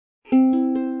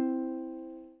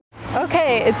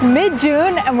Okay, it's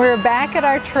mid-June and we're back at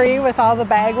our tree with all the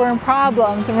bagworm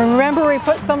problems. And remember, we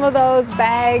put some of those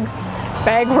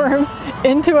bagworms,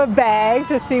 into a bag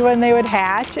to see when they would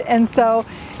hatch. And so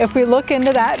if we look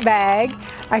into that bag,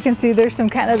 I can see it's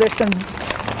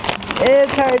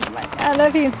hard, I don't know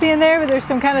if you can see in there, but there's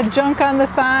some kind of junk on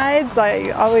the sides. I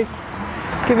always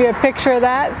give you a picture of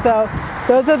that. So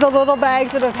those are the little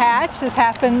bags that have hatched. This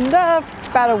happened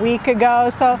about a week ago.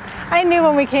 So I knew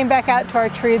when we came back out to our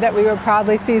tree that we would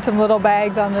probably see some little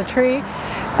bags on the tree.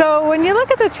 So when you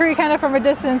look at the tree kind of from a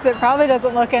distance, it probably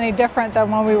doesn't look any different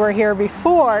than when we were here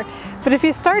before. But if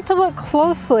you start to look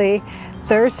closely,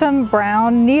 there's some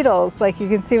brown needles, like you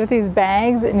can see with these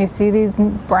bags, and you see these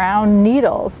brown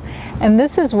needles. And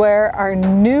this is where our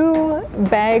new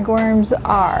bagworms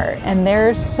are. And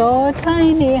they're so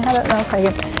tiny. I don't know if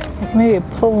I can maybe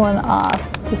pull one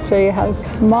off to show you how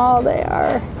small they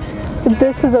are. But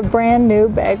this is a brand new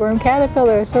bagworm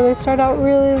caterpillar, so they start out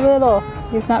really little.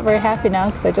 He's not very happy now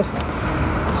because I just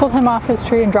pulled him off his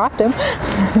tree and dropped him.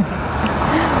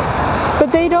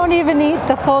 But they don't even eat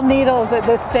the full needles at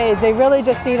this stage. They really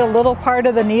just eat a little part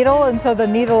of the needle, and so the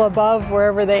needle above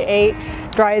wherever they ate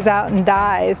dries out and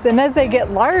dies. And as they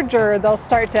get larger, they'll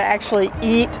start to actually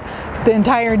eat the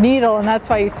entire needle, and that's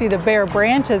why you see the bare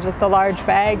branches with the large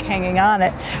bag hanging on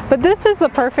it. But this is the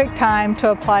perfect time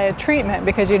to apply a treatment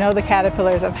because you know the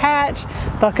caterpillars have hatched.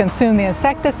 They'll consume the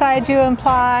insecticide you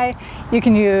apply. You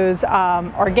can use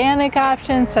organic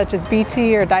options such as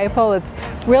BT or dipel. It's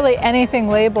really anything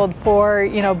labeled for,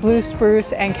 you know, blue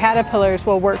spruce and caterpillars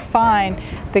will work fine.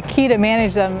 The key to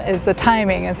manage them is the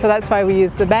timing, and so that's why we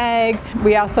use the bag.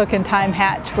 We also can time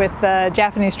hatch with the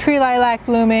Japanese tree lilac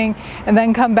blooming and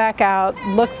then come back out,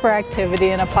 look for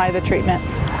activity, and apply the treatment.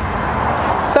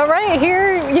 So right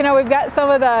here, you know, we've got some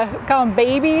of the, call them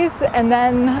babies, and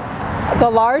then the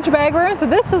large bagworms. So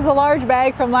this is a large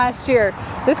bag from last year.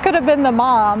 This could have been the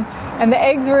mom, and the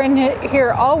eggs were in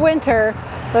here all winter.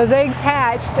 Those eggs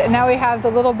hatched, and now we have the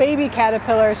little baby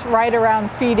caterpillars right around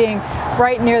feeding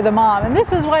right near the mom. And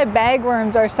this is why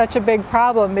bagworms are such a big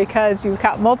problem, because you've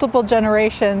got multiple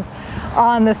generations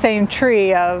on the same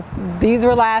tree of these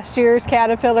were last year's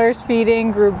caterpillars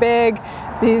feeding, grew big.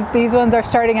 These ones are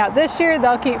starting out this year.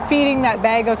 They'll keep feeding, that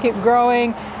bag will keep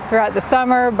growing throughout the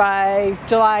summer. By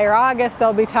July or August,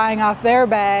 they'll be tying off their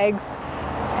bags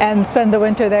and spend the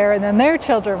winter there, and then their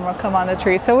children will come on the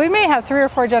tree. So we may have 3 or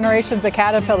 4 generations of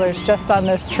caterpillars just on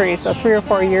this tree, so 3 or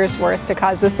 4 years worth to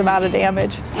cause this amount of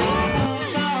damage.